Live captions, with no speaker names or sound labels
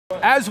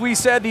As we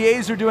said, the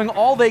A's are doing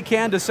all they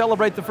can to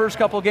celebrate the first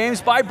couple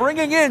games by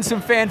bringing in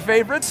some fan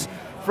favorites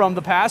from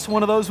the past.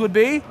 One of those would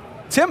be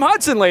Tim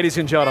Hudson, ladies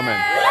and gentlemen.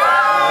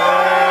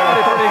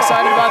 Pretty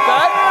excited about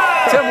that.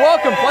 Tim,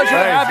 welcome. Pleasure to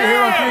have you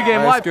here on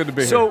Pregame Live. It's good to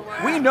be here. So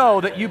we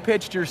know that you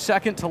pitched your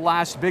second to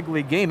last big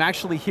league game,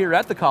 actually here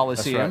at the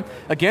Coliseum,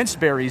 against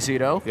Barry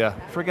Zito. Yeah.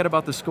 Forget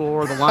about the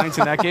score, the lines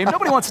in that game.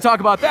 Nobody wants to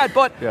talk about that,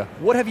 but Yeah.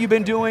 what have you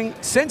been doing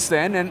since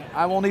then? And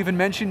I won't even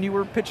mention you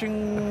were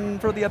pitching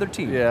for the other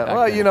team. Yeah,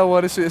 well, then. you know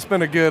what? It's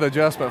been a good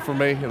adjustment for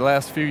me. In the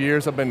last few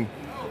years, I've been,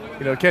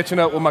 catching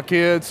up with my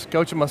kids,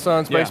 coaching my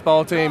son's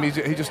baseball team. He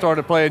just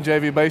started playing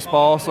JV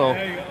baseball, so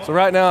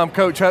right now I'm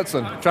Coach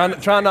Hudson,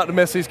 trying not to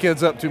mess these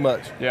kids up too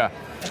much. Yeah.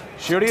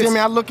 Jimmy,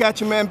 I look at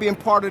you, man, being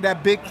part of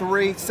that big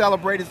three,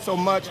 celebrated so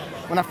much.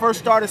 When I first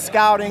started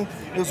scouting,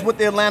 it was with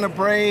the Atlanta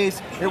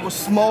Braves. It was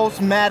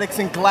Smoltz, Maddox,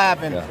 and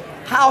Glavine. Yeah.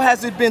 How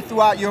has it been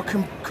throughout your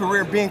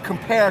career being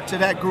compared to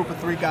that group of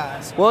three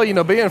guys? Well,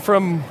 being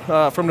from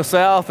the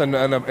South and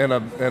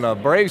a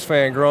Braves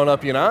fan growing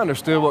up, I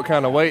understood what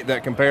kind of weight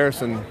that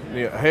comparison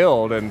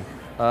held, and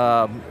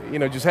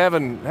just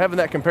having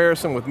that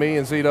comparison with me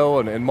and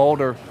Zito and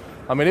Mulder,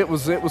 I mean, it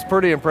was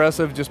pretty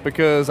impressive just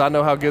because I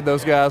know how good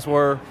those guys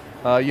were.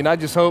 I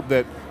just hope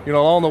that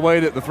along the way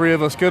that the three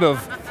of us could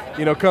have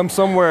come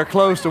somewhere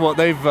close to what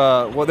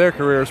their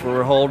careers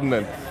were holding,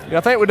 and I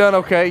think we've done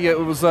okay. It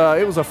was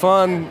a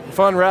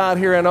fun ride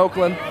here in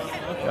Oakland.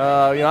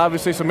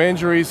 Obviously some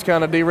injuries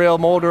kind of derailed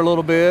Mulder a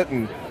little bit,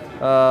 and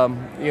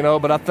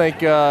but I think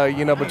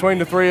between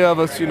the three of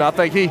us, I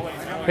think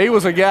he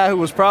was a guy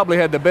who probably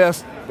had the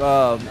best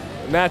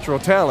natural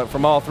talent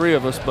from all three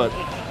of us, but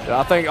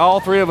I think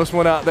all three of us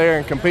went out there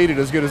and competed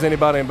as good as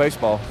anybody in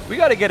baseball. We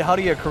got to get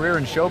Huddy a career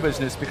in show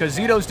business because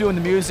Zito's doing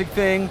the music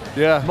thing.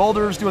 Yeah.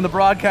 Mulder's doing the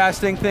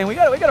broadcasting thing. We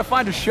got to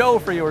find a show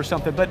for you or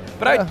something. But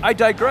yeah. I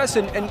digress.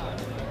 And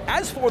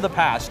as for the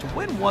past,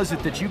 when was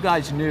it that you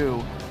guys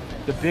knew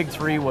the big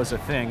three was a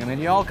thing? I mean,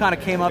 you all kind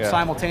of came up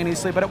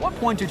simultaneously, but at what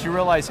point did you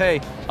realize,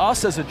 hey,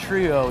 us as a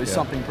trio is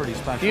something pretty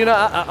special?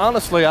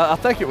 Honestly, I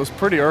think it was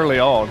pretty early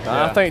on.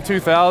 Yeah. I think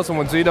 2000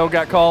 when Zito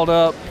got called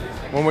up,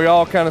 when we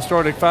all kind of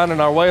started finding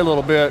our way a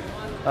little bit,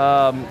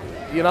 I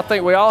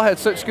think we all had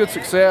such good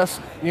success,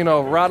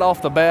 right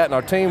off the bat, and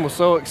our team was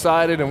so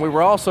excited, and we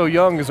were all so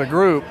young as a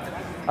group.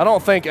 I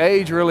don't think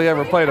age really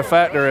ever played a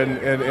factor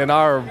in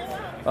our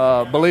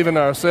believing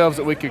in ourselves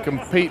that we could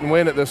compete and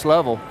win at this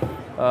level.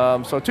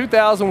 So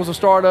 2000 was the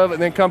start of it,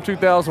 and then come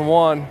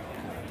 2001,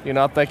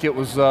 I think it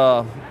was,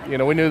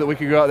 we knew that we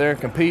could go out there and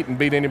compete and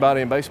beat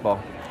anybody in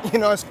baseball.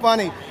 It's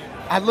funny.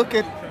 I look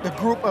at the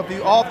group of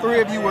you, all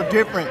three of you were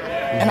different.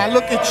 And I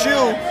look at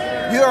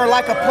you, you're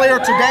like a player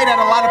today that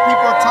a lot of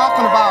people are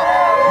talking about.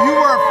 You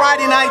were a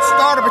Friday night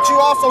starter, but you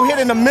also hit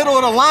in the middle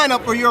of the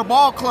lineup for your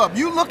ball club.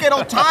 You look at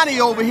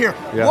Ohtani over here.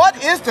 Yeah.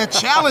 What is the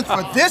challenge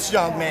for this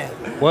young man?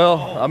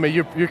 Well, I mean,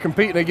 you're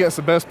competing against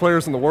the best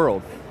players in the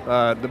world.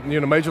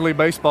 Major League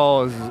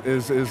Baseball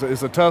is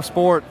a tough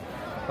sport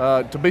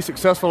to be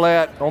successful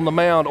at on the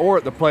mound or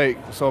at the plate.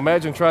 So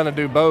imagine trying to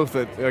do both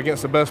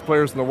against the best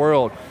players in the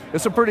world.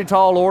 It's a pretty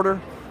tall order.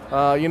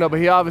 But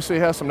he obviously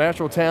has some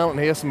natural talent, and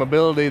he has some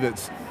ability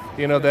that's,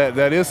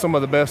 that is some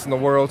of the best in the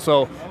world.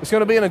 So it's going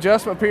to be an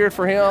adjustment period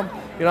for him.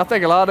 I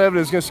think a lot of it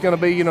is just going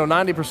to be,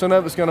 90%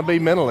 of it's going to be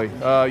mentally.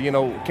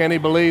 Can he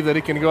believe that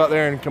he can go out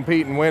there and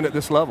compete and win at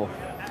this level?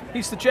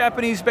 He's the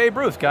Japanese Babe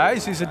Ruth,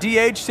 guys. He's a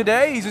DH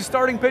today. He's a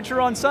starting pitcher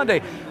on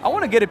Sunday. I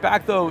want to get it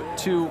back, though,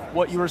 to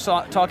what you were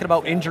talking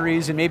about,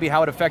 injuries and maybe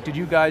how it affected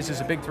you guys as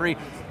a big three.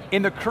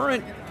 In the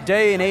current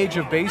day and age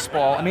of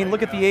baseball, I mean,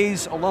 look at the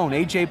A's alone.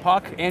 A.J.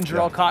 Puck,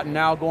 Andrew Cotton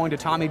now going to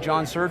Tommy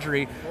John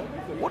surgery.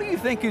 What do you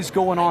think is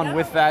going on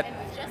with that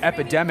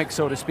epidemic,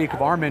 so to speak,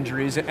 of arm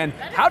injuries, and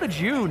how did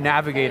you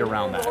navigate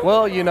around that?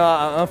 Well,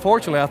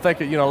 unfortunately, I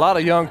think a lot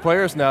of young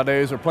players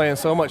nowadays are playing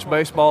so much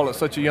baseball at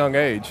such a young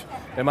age.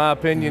 In my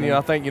opinion,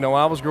 I think, when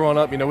I was growing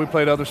up, we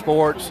played other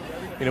sports.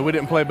 We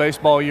didn't play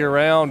baseball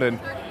year-round, and,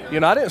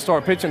 I didn't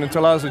start pitching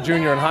until I was a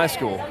junior in high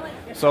school.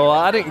 So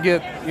I didn't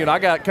get, I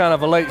got kind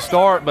of a late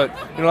start, but,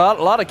 a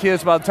lot of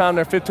kids, by the time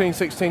they're 15,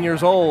 16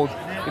 years old,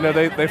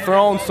 they've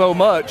thrown so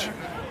much.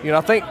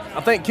 I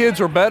think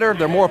kids are better.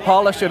 They're more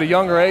polished at a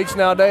younger age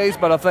nowadays,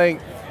 but I think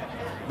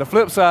the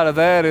flip side of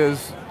that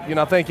is,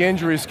 I think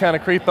injuries kind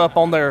of creep up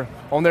on their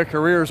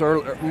careers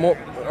more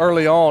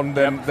early on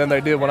than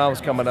they did when I was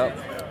coming up.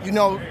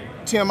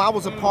 Tim, I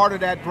was a part of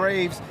that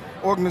Braves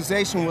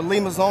organization where Lee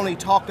Mazzoni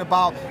talked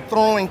about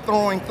throwing.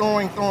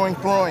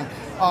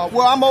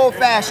 Well, I'm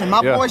old-fashioned.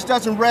 My voice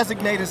doesn't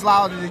resonate as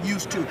loud as it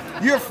used to.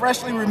 You're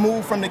freshly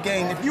removed from the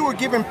game. If you were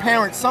giving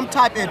parents some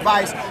type of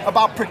advice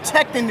about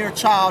protecting their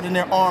child and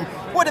their arm,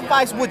 what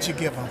advice would you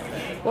give them?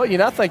 Well,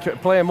 I think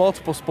playing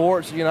multiple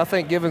sports, I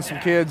think giving some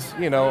kids,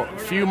 a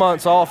few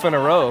months off in a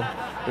row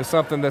is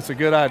something that's a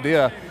good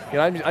idea.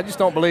 I just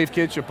don't believe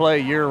kids should play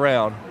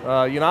year-round.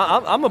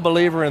 I'm a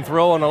believer in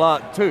throwing a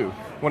lot, too,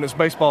 when it's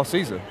baseball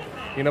season.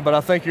 But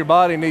I think your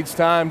body needs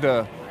time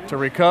to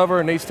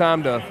recover, needs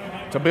time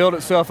to build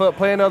itself up,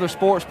 playing other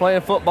sports,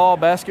 playing football,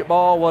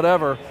 basketball,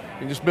 whatever.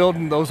 and just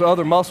building those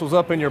other muscles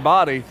up in your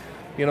body,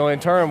 you know, in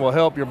turn will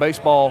help your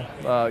baseball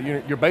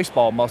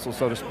muscles,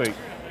 so to speak.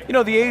 You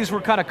know, the A's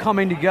were kind of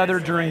coming together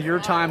during your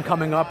time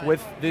coming up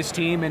with this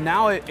team, and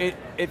now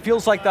it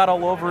feels like that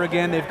all over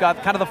again. They've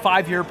got kind of the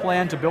 5-year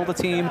plan to build a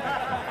team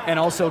and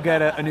also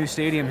get a new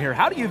stadium here.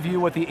 How do you view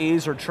what the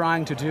A's are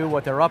trying to do,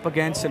 what they're up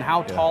against, and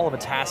how tall of a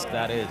task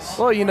that is?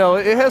 Well, you know,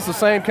 it has the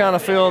same kind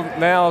of feel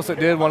now as it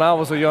did when I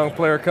was a young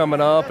player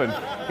coming up, and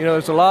you know,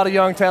 there's a lot of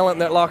young talent in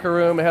that locker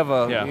room. They have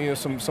you know,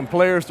 some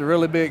players to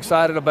really be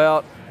excited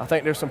about. I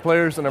think there's some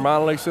players in their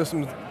minor league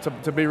system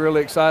to be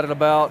really excited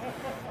about.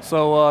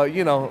 So,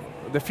 you know,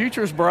 the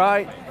future's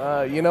bright.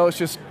 You know, it's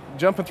just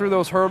jumping through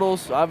those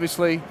hurdles.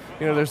 Obviously,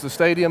 you know, there's the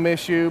stadium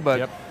issue,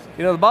 but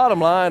you know, the bottom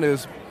line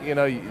is, you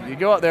know, you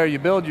go out there, you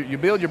build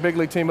your big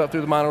league team up through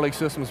the minor league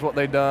system is what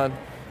they've done.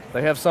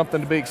 They have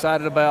something to be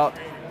excited about.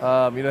 You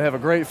know, they have a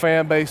great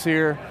fan base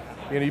here.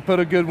 You know, you put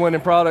a good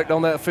winning product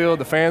on that field,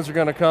 the fans are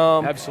going to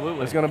come. Absolutely.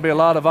 There's going to be a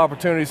lot of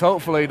opportunities,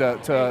 hopefully,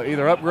 to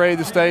either upgrade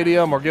the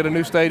stadium or get a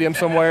new stadium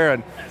somewhere.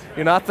 And,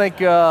 you know, I think,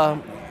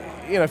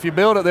 you know, if you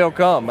build it, they'll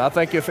come. I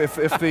think if the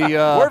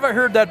where have I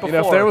heard that before? You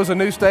know, if there was a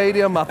new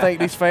stadium, I think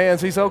these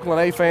fans, these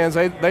Oakland A fans,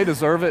 they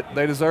deserve it.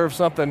 They deserve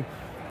something,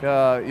 you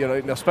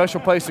know, a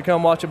special place to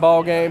come watch a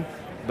ball game.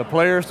 The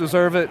players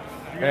deserve it.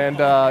 And,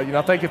 you know,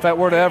 I think if that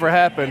were to ever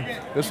happen,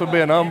 this would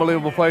be an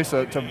unbelievable place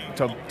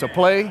to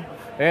play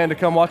and to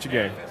come watch a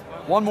game.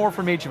 One more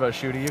from each of us,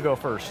 Shooty. You go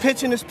first.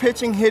 Pitching is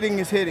pitching, hitting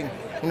is hitting.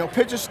 You know,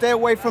 pitchers stay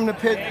away from the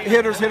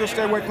hitters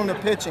stay away from the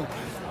pitching.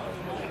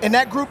 In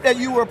that group that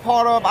you were a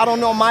part of, I don't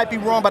know, might be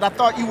wrong, but I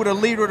thought you were the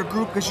leader of the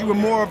group because you were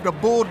more of the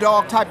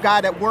bulldog type guy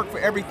that worked for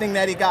everything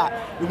that he got.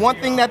 The one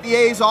thing that the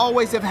A's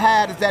always have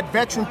had is that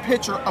veteran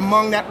pitcher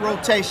among that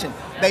rotation.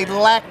 They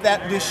lack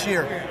that this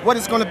year. What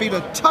is going to be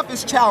the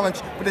toughest challenge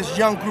for this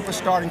young group of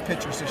starting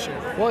pitchers this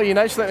year? Well, you know,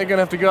 I just think they're going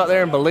to have to go out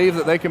there and believe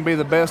that they can be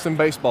the best in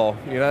baseball.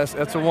 You know,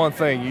 that's the one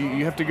thing.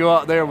 You have to go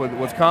out there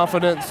with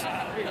confidence.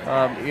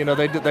 You know,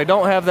 they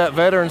don't have that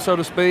veteran, so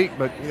to speak,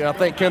 but you know, I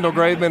think Kendall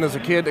Graveman is a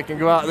kid that can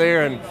go out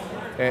there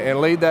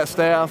and lead that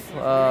staff. You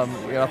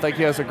know, I think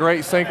he has a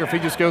great sinker. If he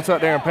just goes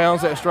out there and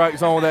pounds that strike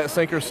zone with that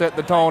sinker, set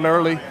the tone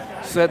early,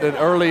 set it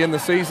early in the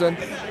season,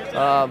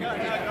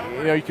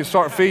 you know, you can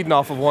start feeding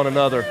off of one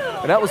another.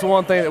 And that was the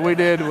one thing that we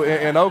did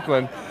in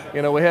Oakland.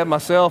 You know, we had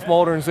myself,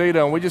 Mulder, and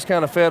Zito, and we just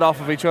kind of fed off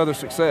of each other's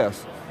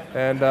success.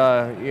 And,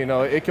 you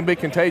know, it can be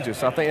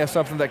contagious. I think that's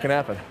something that can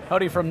happen.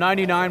 Howdy, from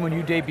 99 when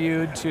you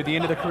debuted to the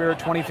end of the career at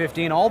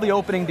 2015, all the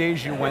opening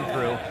days you went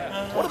through,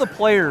 what are the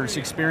players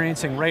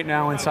experiencing right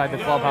now inside the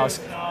clubhouse?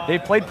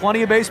 They've played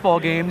plenty of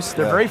baseball games.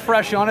 They're very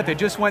fresh on it. They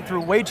just went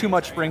through way too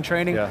much spring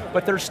training,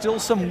 but there's still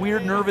some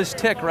weird nervous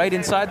tick right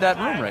inside that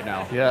room right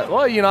now. Yeah,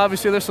 well, you know,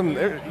 obviously there's some,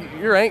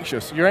 you're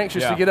anxious. You're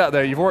anxious to get out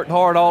there. You've worked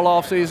hard all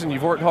off season.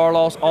 You've worked hard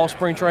all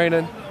spring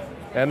training.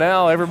 And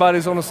now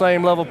everybody's on the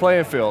same level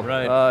playing field.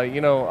 Right. You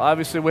know,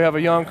 obviously we have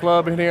a young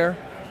club in here,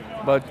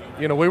 but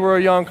you know, we were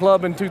a young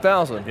club in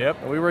 2000.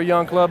 Yep. We were a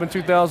young club in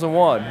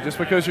 2001. Just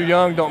because you're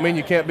young don't mean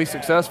you can't be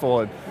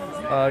successful. And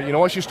you know,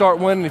 once you start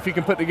winning, if you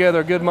can put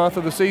together a good month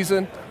of the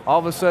season, all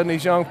of a sudden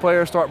these young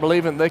players start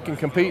believing they can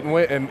compete and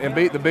win and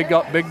beat the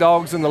big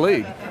dogs in the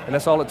league, and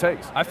that's all it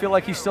takes. I feel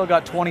like he's still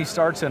got 20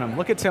 starts in him.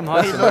 Look at Tim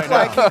Hudson right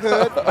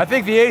now. I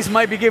think the A's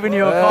might be giving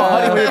you a call.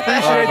 Honey, we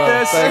appreciate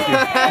this. Thank you.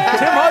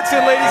 Tim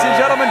Hudson, ladies and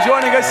gentlemen,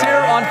 joining us here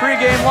on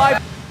Pregame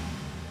Live.